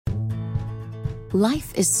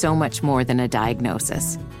Life is so much more than a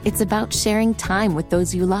diagnosis. It's about sharing time with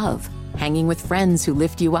those you love, hanging with friends who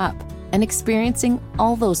lift you up, and experiencing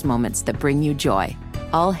all those moments that bring you joy.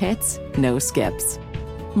 All hits, no skips.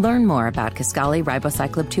 Learn more about Kisqali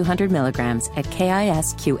Ribociclib 200 milligrams at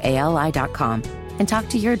KISQALI.com and talk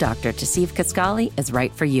to your doctor to see if Kisqali is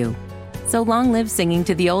right for you. So long live singing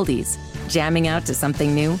to the oldies, jamming out to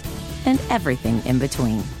something new, and everything in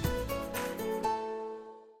between.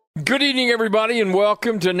 Good evening, everybody, and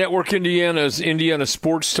welcome to Network Indiana's Indiana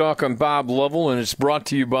Sports Talk. I'm Bob Lovell, and it's brought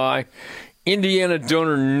to you by Indiana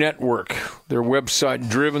Donor Network. Their website,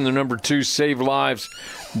 driven, the number 2,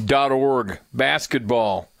 savelives.org.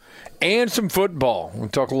 Basketball and some football. We'll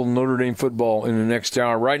talk a little Notre Dame football in the next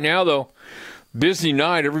hour. Right now, though, busy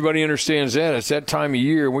night. Everybody understands that. It's that time of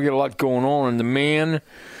year. We got a lot going on, and the man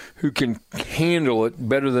who can handle it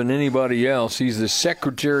better than anybody else. He's the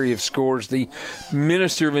Secretary of Scores, the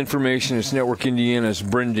Minister of Information at Network Indiana's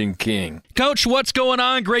Brendan King. Coach, what's going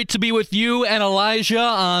on? Great to be with you and Elijah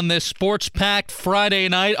on this sports-packed Friday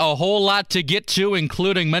night. A whole lot to get to,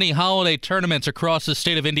 including many holiday tournaments across the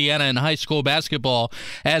state of Indiana in high school basketball.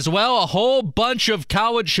 As well, a whole bunch of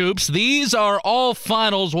college hoops. These are all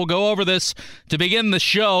finals. We'll go over this to begin the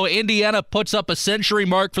show. Indiana puts up a century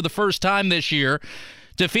mark for the first time this year,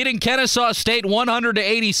 defeating Kennesaw State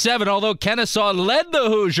 100-87. Although Kennesaw led the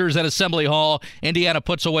Hoosiers at Assembly Hall, Indiana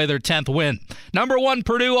puts away their 10th win. Number 1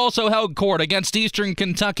 Purdue also held court against Eastern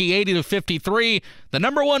Kentucky 80-53. The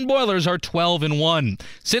number 1 Boilers are 12-1.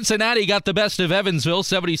 Cincinnati got the best of Evansville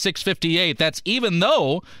 76-58. That's even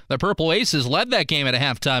though the Purple Aces led that game at a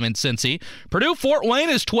halftime in Cincy. Purdue Fort Wayne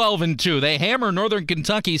is 12-2. They hammer Northern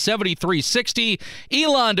Kentucky 73-60.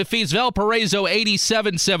 Elon defeats Valparaiso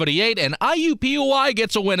 87-78, and IUPUI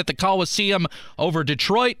gets a win at the Coliseum over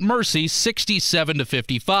Detroit Mercy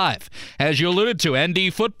 67-55. As you alluded to,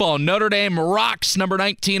 ND football, Notre Dame rocks number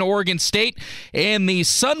 19 Oregon State in the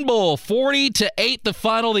Sun Bowl 40-8. The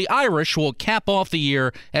final. The Irish will cap off the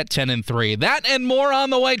year at 10-3. That and more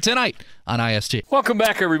on the way tonight on IST. Welcome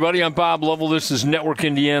back, everybody. I'm Bob Lovell. This is Network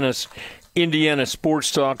Indiana's Indiana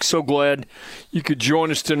Sports Talk. So glad you could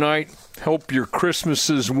join us tonight. Hope your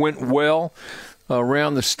Christmases went well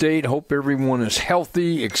around the state. Hope everyone is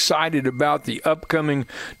healthy, excited about the upcoming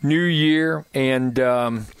new year, and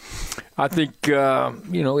I think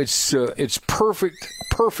it's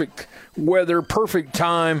perfect weather, perfect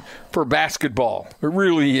time for basketball. It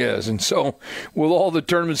really is. And so with all the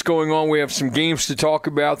tournaments going on, we have some games to talk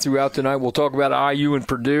about throughout the night. We'll talk about IU and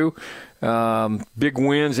Purdue. Big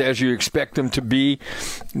wins, as you expect them to be.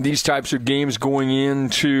 These types of games going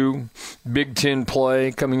into Big Ten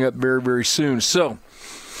play coming up very, very soon. So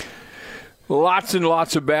lots and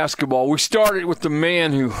lots of basketball. We started with the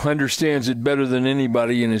man who understands it better than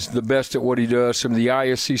anybody and is the best at what he does from the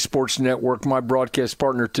ISC Sports Network, my broadcast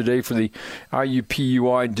partner today for the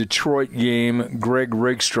IUPUI Detroit game, Greg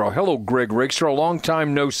Rakestraw. Hello, Greg Rakestraw. Long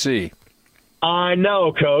time no see. I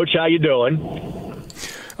know, Coach. How you doing?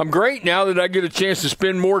 I'm great now that I get a chance to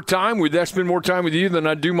spend more time with you than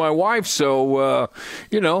I do my wife. So,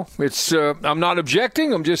 it's I'm not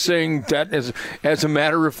objecting. I'm just saying that as a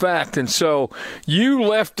matter of fact. And so you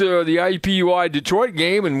left the IUPUI Detroit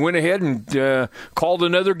game and went ahead and called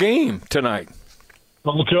another game tonight.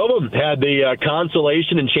 Well, two of them had the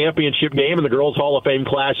consolation and championship game in the Girls Hall of Fame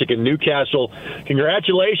Classic in Newcastle.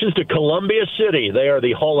 Congratulations to Columbia City. They are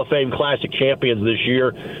the Hall of Fame Classic champions this year.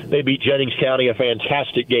 They beat Jennings County, a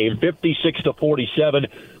fantastic game, 56-47.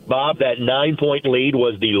 Bob, that 9-point lead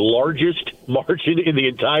was the largest margin in the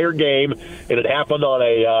entire game, and it happened on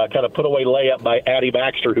a kind of put-away layup by Addie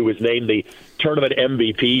Baxter, who was named the tournament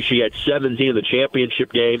MVP. She had 17 in the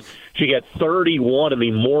championship game. She had 31 in the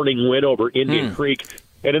morning win over Indian Creek.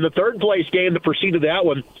 And in the third-place game that preceded that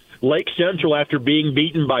one, Lake Central, after being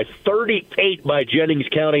beaten by 38 by Jennings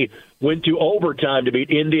County, went to overtime to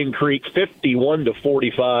beat Indian Creek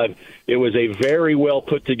 51-45. It was a very well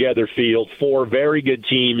put together field, 4 very good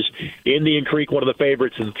teams. Indian Creek, one of the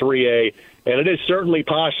favorites in 3A, and it is certainly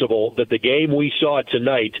possible that the game we saw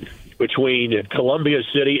tonight between Columbia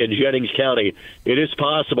City and Jennings County, it is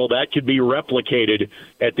possible that could be replicated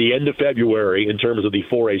at the end of February in terms of the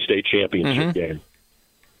 4A state championship game.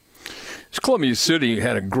 Columbia City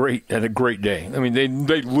had a great day. I mean, they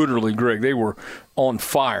literally, Greg, they were on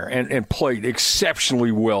fire and played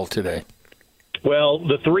exceptionally well today. Well,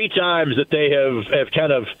 the 3 times that they have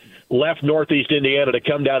kind of left Northeast Indiana to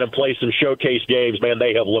come down and play some showcase games, man,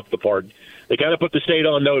 they have looked the part. They kind of put the state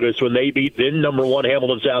on notice when they beat then number 1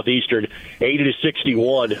 Hamilton Southeastern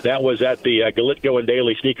 80-61. That was at the Galitko and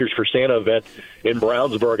Daily Sneakers for Santa event in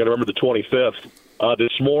Brownsburg on November the 25th.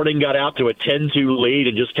 This morning got out to a 10-2 lead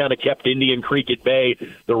and just kind of kept Indian Creek at bay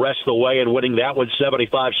the rest of the way and winning that one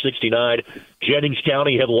 75-69. Jennings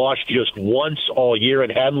County had lost just once all year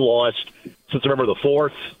and hadn't lost since November the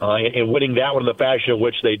 4th, and winning that one in the fashion in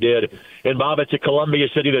which they did. And, Bob, it's a Columbia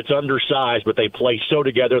City that's undersized, but they play so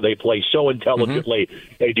together. They play so intelligently.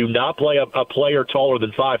 They do not play a player taller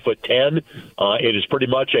than 5'10". It is pretty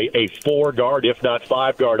much a 4-guard, if not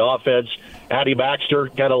 5-guard offense. Addie Baxter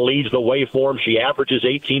kind of leads the way for them. She averages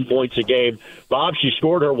 18 points a game. Bob, she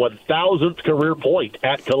scored her 1,000th career point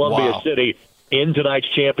at Columbia City in tonight's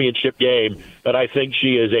championship game, and I think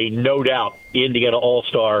she is a no-doubt Indiana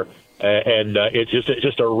All-Star. And it's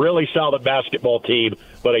just a really solid basketball team,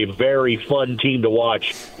 but a very fun team to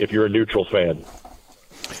watch if you're a neutral fan.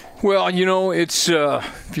 Well, it's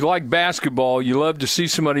if you like basketball, you love to see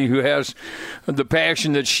somebody who has the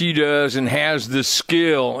passion that she does and has the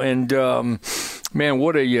skill. And man,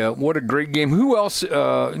 what a great game! Who else?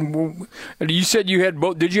 You said you had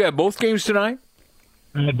both. Did you have both games tonight?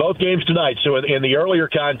 Both games tonight. So in the earlier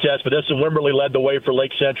contest, Vanessa Wimberly led the way for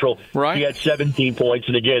Lake Central. Right. He had 17 points.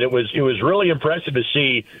 And, again, it was really impressive to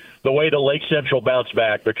see the way the Lake Central bounced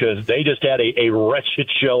back because they just had a wretched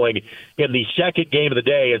showing in the second game of the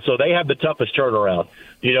day. And so they have the toughest turnaround.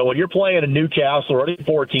 When you're playing a Newcastle or any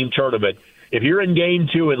 4-team tournament, if you're in game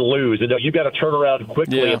 2 and lose, and you've got to turn around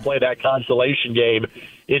quickly and play that consolation game,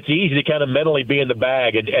 it's easy to kind of mentally be in the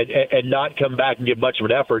bag and not come back and give much of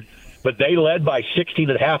an effort. But they led by 16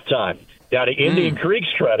 at halftime. Now, to Indian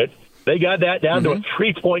Creek's credit, they got that down to a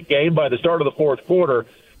 3-point game by the start of the fourth quarter.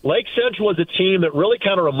 Lake Central is a team that really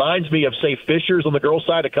kind of reminds me of, say, Fishers on the girls'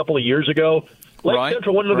 side a couple of years ago. Lake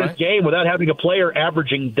Central went into this game without having a player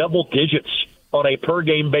averaging double digits on a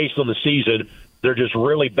per-game basis on the season. They're just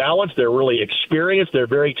really balanced. They're really experienced. They're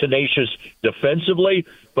very tenacious defensively.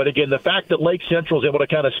 But, again, the fact that Lake Central is able to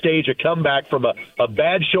kind of stage a comeback from a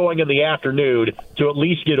bad showing in the afternoon to at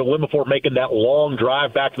least get a win before making that long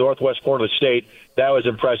drive back to the northwest corner of the state, that was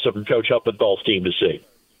impressive from Coach Huppenthal's team to see.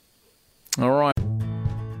 All right.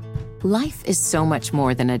 Life is so much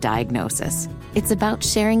more than a diagnosis. It's about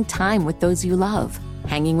sharing time with those you love,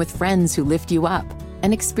 hanging with friends who lift you up,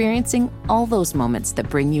 and experiencing all those moments that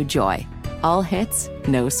bring you joy. All hits,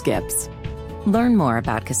 no skips. Learn more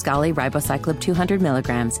about Kisqali Ribociclib 200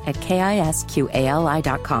 milligrams at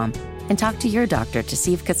KISQALI.com and talk to your doctor to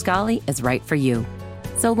see if Kisqali is right for you.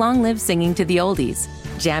 So long live singing to the oldies,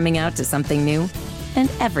 jamming out to something new, and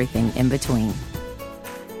everything in between.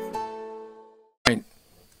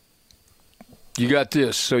 You got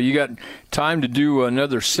this. So you got time to do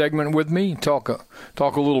another segment with me, talk a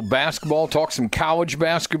little basketball, talk some college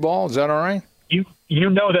basketball. Is that all right? You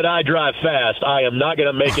know that I drive fast. I am not going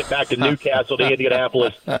to make it back to Newcastle to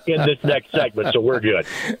Indianapolis in this next segment, so we're good.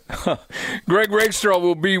 Greg Rakestraw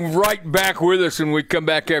will be right back with us when we come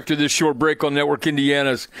back after this short break on Network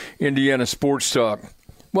Indiana's Indiana Sports Talk.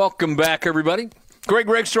 Welcome back, everybody. Greg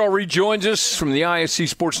Rakestraw rejoins us from the ISC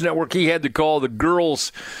Sports Network. He had to call the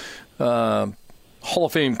girls' Hall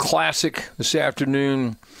of Fame Classic this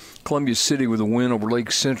afternoon. Columbia City with a win over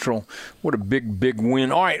Lake Central. What a big, big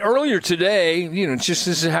win. All right, earlier today, this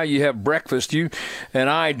is how you have breakfast. You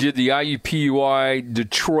and I did the IUPUI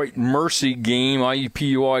Detroit Mercy game.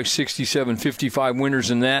 IUPUI 67-55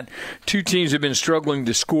 winners in that. Two teams have been struggling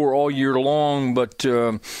to score all year long, but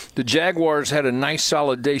the Jaguars had a nice,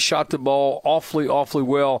 solid day, shot the ball awfully, awfully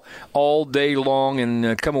well all day long,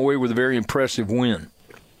 and come away with a very impressive win.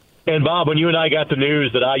 And, Bob, when you and I got the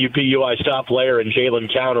news that IUPUI's top player and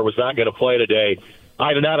Jalen Counter was not going to play today,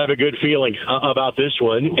 I did not have a good feeling about this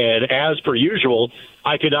one. And as per usual,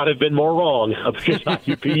 I could not have been more wrong because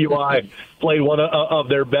IUPUI played one of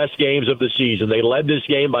their best games of the season. They led this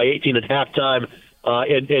game by 18 at halftime.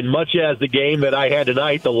 And much as the game that I had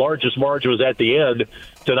tonight, the largest margin was at the end.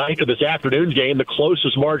 Tonight, or this afternoon's game, the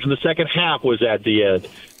closest margin in the second half was at the end.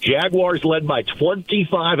 Jaguars led by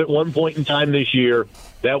 25 at one point in time this year.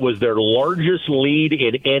 That was their largest lead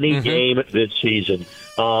in any game this season.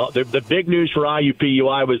 The big news for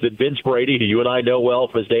IUPUI was that Vince Brady, who you and I know well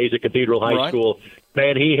from his days at Cathedral High School,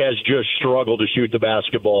 man, he has just struggled to shoot the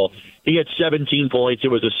basketball. He had 17 points. It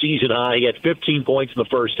was a season high. He had 15 points in the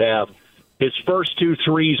first half. His first two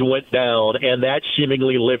threes went down, and that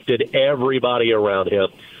seemingly lifted everybody around him.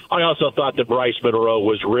 I also thought that Bryce Monroe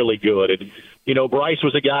was really good. And, Bryce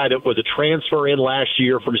was a guy that was a transfer in last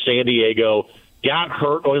year from San Diego, got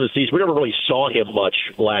hurt early in the season. We never really saw him much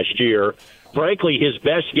last year. Frankly, his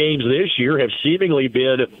best games this year have seemingly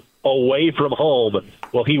been away from home.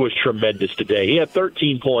 Well, he was tremendous today. He had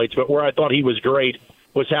 13 points, but where I thought he was great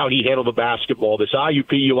was how he handled the basketball. This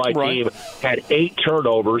IUPUI team had 8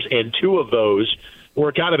 turnovers, and 2 of those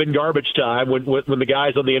were kind of in garbage time when the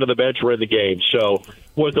guys on the end of the bench were in the game. So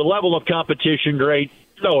was the level of competition great?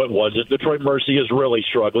 No, it wasn't. Detroit Mercy is really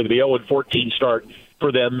struggling. The 0-14 start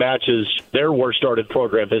for them matches their worst start in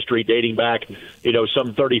program history, dating back,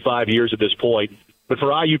 some 35 years at this point. But for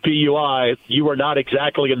IUPUI, you are not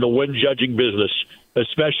exactly in the win-judging business,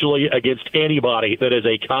 especially against anybody that is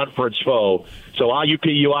a conference foe. So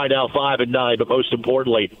IUPUI now 5-9, but most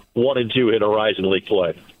importantly, 1-2 in Horizon League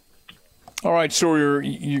play. All right, so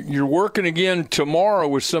you're working again tomorrow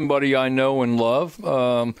with somebody I know and love.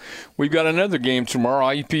 We've got another game tomorrow.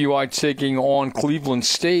 IUPUI taking on Cleveland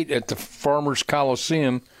State at the Farmers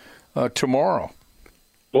Coliseum tomorrow.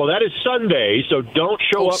 Well, that is Sunday, so don't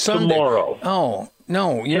show up Sunday. Tomorrow. Oh,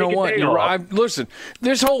 no. You know what? You're right. Listen,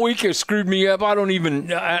 this whole week has screwed me up. I don't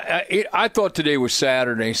even I thought today was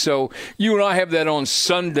Saturday. So you and I have that on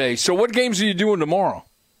Sunday. So what games are you doing tomorrow?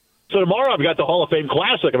 So tomorrow I've got the Hall of Fame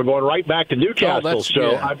Classic. I'm going right back to Newcastle.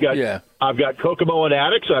 I've got Kokomo and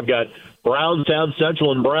Addicts. I've got Brownstown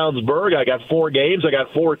Central and Brownsburg. I got 4 games. I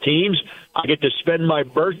got 4 teams. I get to spend my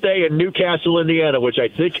birthday in Newcastle, Indiana, which I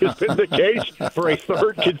think has been the case for a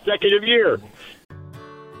 3rd consecutive year.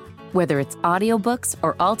 Whether it's audiobooks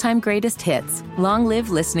or all-time greatest hits, long live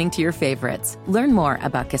listening to your favorites. Learn more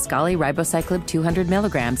about Kisqali Ribociclib 200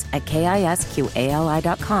 milligrams at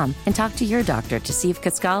KISQALI.com and talk to your doctor to see if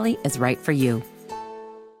Kisqali is right for you.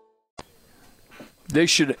 They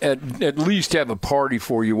should at least have a party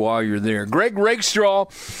for you while you're there. Greg Rakestraw,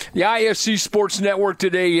 the ISC Sports Network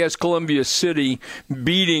today has Columbia City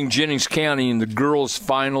beating Jennings County in the girls'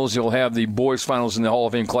 finals. You'll have the boys' finals in the Hall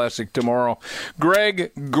of Fame Classic tomorrow.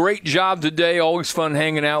 Greg, great job today. Always fun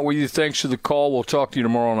hanging out with you. Thanks for the call. We'll talk to you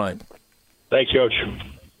tomorrow night. Thanks, Coach.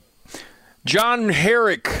 John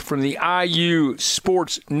Herrick from the IU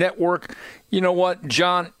Sports Network. You know what,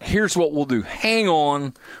 John, here's what we'll do. Hang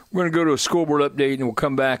on. We're going to go to a scoreboard update, and we'll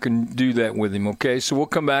come back and do that with him, okay? So we'll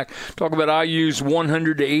come back, talk about IU's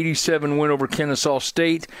 100-87 win over Kennesaw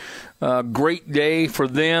State. Great day for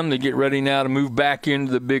them. They get ready now to move back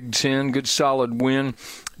into the Big Ten. Good, solid win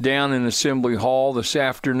down in Assembly Hall this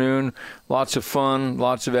afternoon. Lots of fun,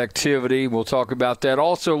 lots of activity. We'll talk about that.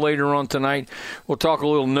 Also later on tonight, we'll talk a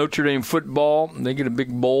little Notre Dame football. They get a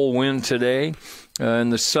big bowl win today in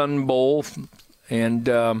the Sun Bowl.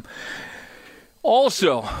 And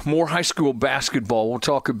also, more high school basketball. We'll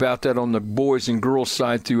talk about that on the boys and girls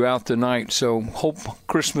side throughout the night. So hope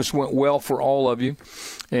Christmas went well for all of you.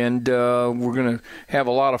 And we're going to have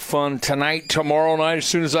a lot of fun tonight, tomorrow night, as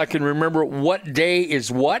soon as I can remember what day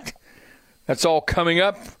is what. That's all coming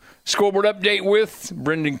up. Scoreboard update with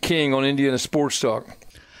Brendan King on Indiana Sports Talk.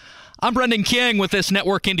 I'm Brendan King with this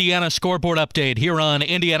Network Indiana scoreboard update here on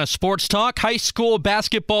Indiana Sports Talk. High school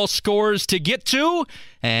basketball scores to get to,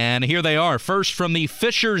 and here they are. First from the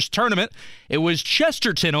Fishers tournament, it was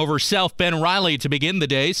Chesterton over South Bend Riley to begin the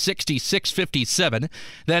day, 66-57.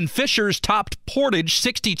 Then Fishers topped Portage,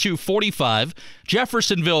 62-45.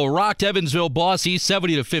 Jeffersonville rocked Evansville Boise,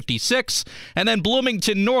 70-56. And then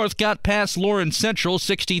Bloomington North got past Lawrence Central,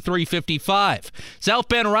 63-55. South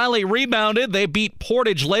Bend Riley rebounded. They beat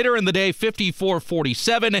Portage later in the day,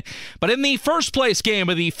 54-47. But in the first place game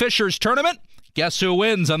of the Fishers tournament, guess who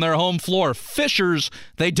wins on their home floor? Fishers.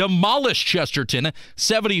 They demolished Chesterton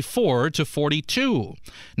 74-42.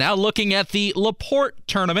 Now looking at the LaPorte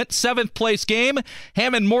tournament, 7th place game,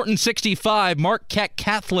 Hammond Morton 65, Marquette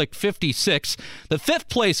Catholic 56. The 5th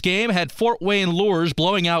place game had Fort Wayne Lures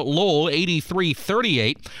blowing out Lowell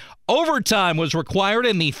 83-38. Overtime was required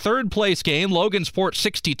in the 3rd place game, Logansport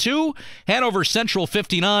 62, Hanover Central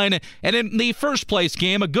 59, and in the 1st place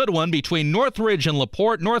game, a good one between Northridge and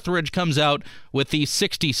LaPorte. Northridge comes out with the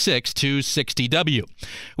 66-60W.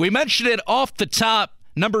 We mentioned it off the top.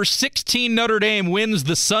 Number 16 Notre Dame wins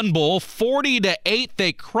the Sun Bowl 40-8.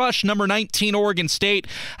 They crush number 19 Oregon State.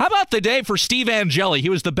 How about the day for Steve Angeli? He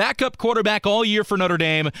was the backup quarterback all year for Notre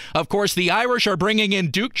Dame. Of course, the Irish are bringing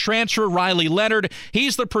in Duke transfer Riley Leonard.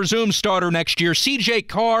 He's the presumed starter next year. C.J.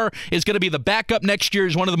 Carr is going to be the backup next year.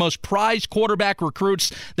 He's one of the most prized quarterback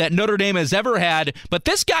recruits that Notre Dame has ever had. But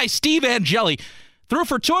this guy, Steve Angeli, threw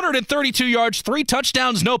for 232 yards, 3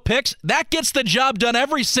 touchdowns, no picks. That gets the job done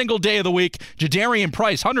every single day of the week. Jadarian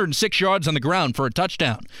Price, 106 yards on the ground for a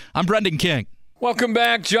touchdown. I'm Brendan King. Welcome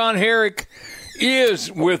back. John Herrick is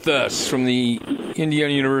with us from the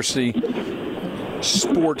Indiana University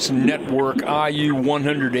Sports Network. IU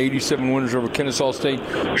 187 winners over Kennesaw State.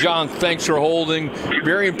 John, thanks for holding.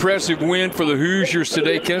 Very impressive win for the Hoosiers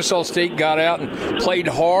today. Kennesaw State got out and played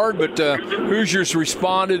hard, but Hoosiers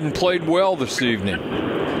responded and played well this evening.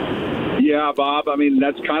 Yeah, Bob. I mean,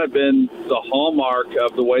 that's kind of been the hallmark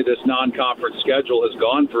of the way this non-conference schedule has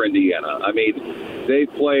gone for Indiana. I mean, they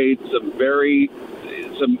played some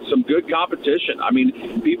good competition. I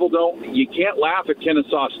mean, you can't laugh at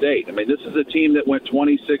Kennesaw State. I mean, this is a team that went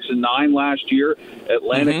 26-9 last year,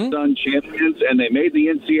 Atlantic Sun champions, and they made the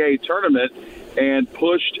NCAA tournament and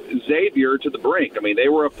pushed Xavier to the brink. I mean, they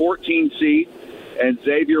were a 14 seed, and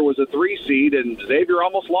Xavier was a 3 seed, and Xavier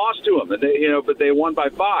almost lost to them, and but they won by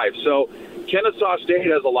 5. So Kennesaw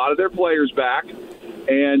State has a lot of their players back,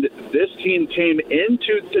 and this team came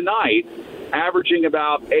into tonight averaging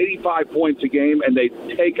about 85 points a game, and they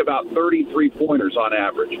take about 33 pointers on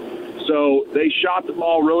average. So they shot the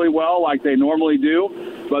ball really well like they normally do.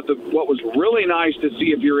 But what was really nice to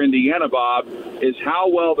see if you're Indiana, Bob, is how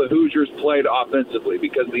well the Hoosiers played offensively,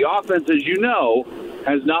 because the offense, as you know,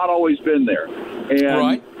 has not always been there.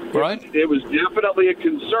 And Right. It was definitely a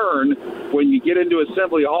concern when you get into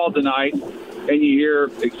Assembly Hall tonight and you hear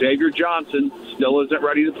Xavier Johnson still isn't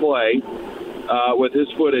ready to play with his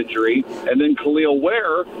foot injury. And then Khalil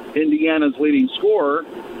Ware, Indiana's leading scorer,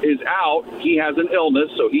 is out. He has an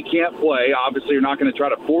illness, so he can't play. Obviously, you're not going to try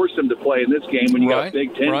to force him to play in this game when you got a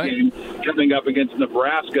Big Ten game coming up against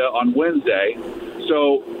Nebraska on Wednesday.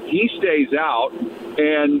 So he stays out,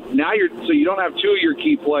 and now you don't have 2 of your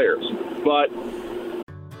key players. But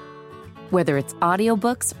whether it's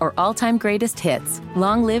audiobooks or all-time greatest hits,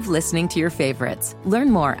 long live listening to your favorites. Learn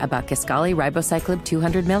more about Kisqali Ribociclib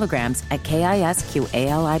 200 milligrams at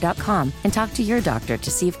KISQALI.com and talk to your doctor to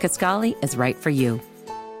see if Kisqali is right for you.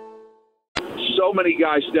 So many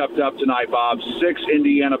guys stepped up tonight, Bob. 6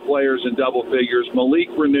 Indiana players in double figures. Malik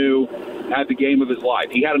Renew had the game of his life.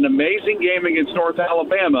 He had an amazing game against North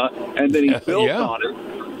Alabama, and then he built on it.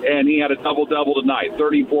 And he had a double-double tonight,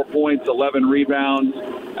 34 points, 11 rebounds.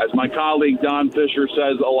 As my colleague Don Fisher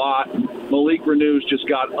says a lot, Malik Renew's just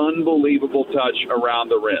got unbelievable touch around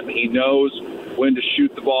the rim. He knows when to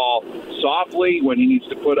shoot the ball softly, when he needs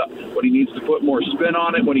to put more spin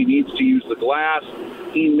on it, when he needs to use the glass.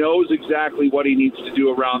 He knows exactly what he needs to do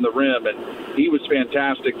around the rim, and he was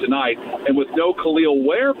fantastic tonight. And with no Khalil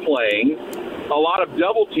Ware playing, a lot of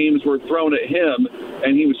double teams were thrown at him,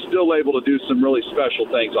 and he was still able to do some really special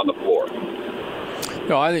things on the floor.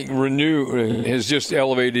 No, I think Renew has just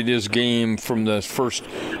elevated his game from the first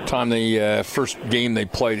game they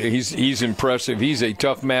played. He's impressive. He's a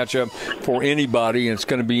tough matchup for anybody, and it's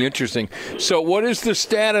going to be interesting. So what is the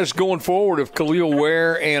status going forward of Khalil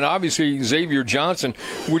Ware and obviously Xavier Johnson,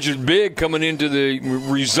 which is big coming into the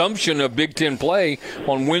resumption of Big Ten play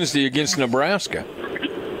on Wednesday against Nebraska?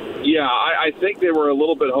 Yeah, I think they were a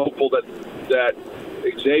little bit hopeful that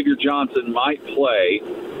Xavier Johnson might play,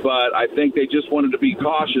 but I think they just wanted to be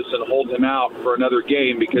cautious and hold him out for another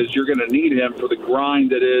game because you're going to need him for the grind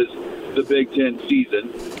that is the Big Ten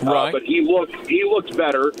season. Right. But he looked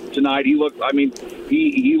better tonight. He looked like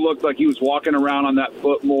he was walking around on that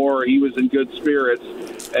foot more. He was in good spirits.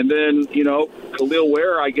 And then, Khalil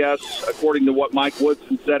Ware, I guess, according to what Mike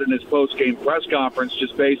Woodson said in his post-game press conference,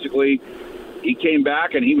 just basically he came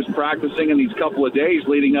back and he was practicing in these couple of days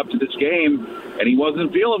leading up to this game, and he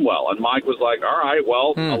wasn't feeling well. And Mike was like, all right,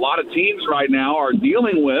 well, a lot of teams right now are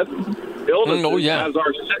dealing with illnesses as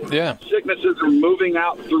our sicknesses are moving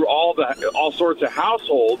out through all sorts of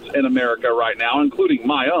households in America right now, including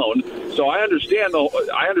my own. So I understand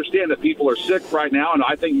that people are sick right now, and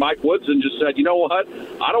I think Mike Woodson just said, you know what,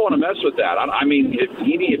 I don't want to mess with that. I mean, if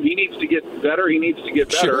he needs to get better, he needs to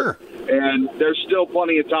get better. Sure. And there's still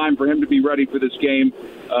plenty of time for him to be ready for this game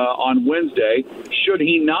on Wednesday. Should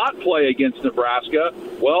he not play against Nebraska,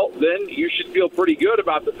 well, then you should feel pretty good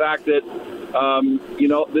about the fact that,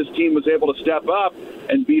 this team was able to step up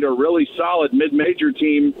and beat a really solid mid-major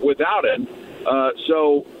team without him.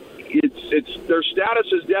 So it's their status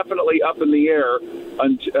is definitely up in the air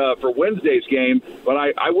for Wednesday's game, but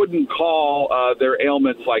I wouldn't call their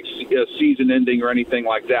ailments like season ending or anything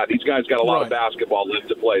like that. These guys got a lot of basketball left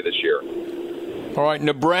to play this year. All right,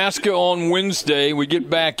 Nebraska on Wednesday. We get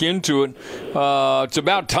back into it. It's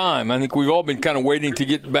about time. I think we've all been kind of waiting to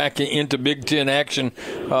get back into Big Ten action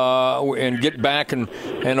and get back and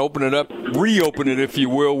open it up, reopen it, if you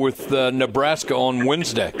will, with Nebraska on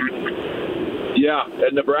Wednesday. Yeah,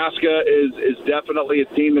 and Nebraska is definitely a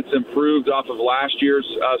team that's improved off of last year's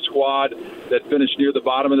squad that finished near the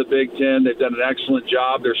bottom of the Big Ten. They've done an excellent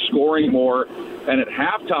job. They're scoring more. And at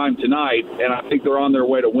halftime tonight, and I think they're on their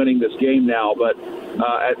way to winning this game now, but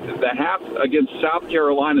at the half against South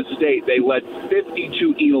Carolina State, they led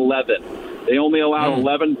 50-11. They only allowed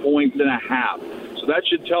 11 points and a half. So that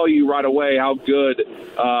should tell you right away how good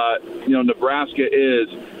Nebraska is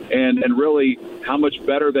and really how much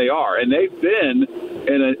better they are. And they've been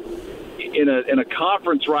in a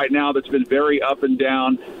conference right now that's been very up and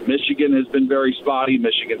down. Michigan has been very spotty.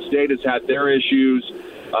 Michigan State has had their issues.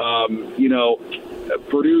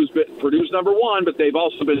 Purdue's number one, but they've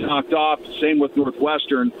also been knocked off. Same with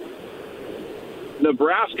Northwestern.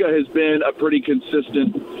 Nebraska has been a pretty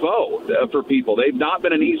consistent foe for people. They've not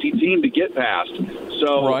been an easy team to get past.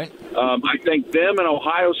 So right. I think them and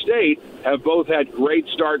Ohio State have both had great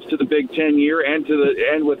starts to the Big Ten year and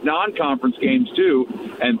with non-conference games too.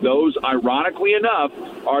 And those, ironically enough,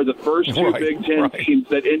 are the first two Big Ten teams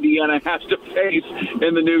that Indiana has to face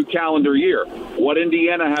in the new calendar year. What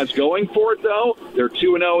Indiana has going for it, though, they're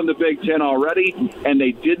 2-0 in the Big Ten already, and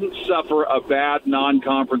they didn't suffer a bad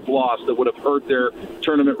non-conference loss that would have hurt their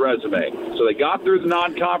tournament resume. So they got through the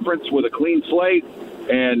non-conference with a clean slate,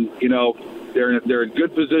 and, they're in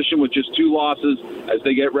good position with just 2 losses as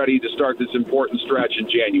they get ready to start this important stretch in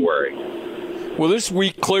January. Well, this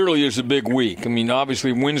week clearly is a big week. I mean,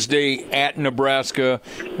 obviously Wednesday at Nebraska,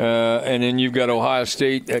 and then you've got Ohio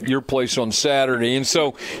State at your place on Saturday. And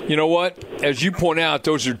so, you know what? As you point out,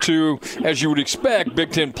 those are 2, as you would expect,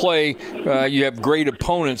 Big Ten play. You have great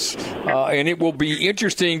opponents, and it will be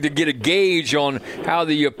interesting to get a gauge on how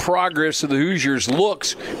the progress of the Hoosiers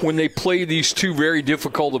looks when they play these 2 very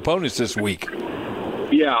difficult opponents this week.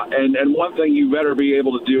 Yeah, and one thing you better be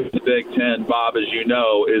able to do in the Big Ten, Bob, as you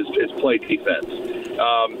know, is play defense.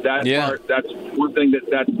 That's one thing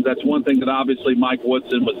that's one thing that obviously Mike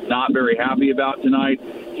Woodson was not very happy about tonight.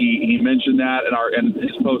 He mentioned that in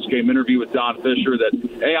his post-game interview with Don Fisher that,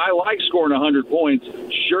 hey, I like scoring 100 points,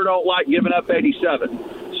 sure don't like giving up 87.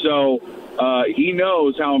 So he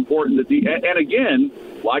knows how important and again,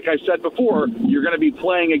 like I said before, you're going to be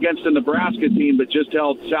playing against a Nebraska team that just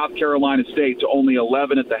held South Carolina State to only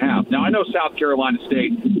 11 at the half. Now, I know South Carolina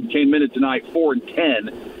State came in tonight 4-10,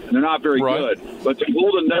 and they're not very good. But to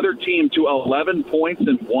hold another team to 11 points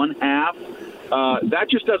in one half, that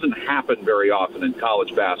just doesn't happen very often in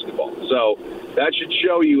college basketball. So that should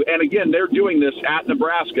show you. And, again, they're doing this at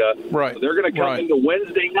Nebraska. Right. So they're going to come into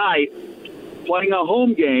Wednesday night playing a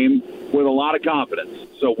home game with a lot of confidence.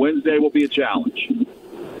 So Wednesday will be a challenge.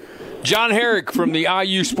 John Herrick from the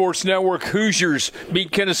IU Sports Network. Hoosiers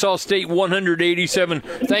beat Kennesaw State 187.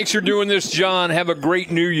 Thanks for doing this, John. Have a great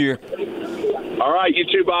New Year. All right, you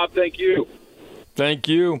too, Bob. Thank you. Thank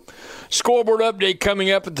you. Scoreboard update coming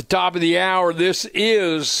up at the top of the hour. This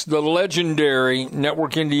is the legendary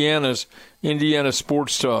Network Indiana's Indiana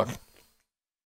Sports Talk.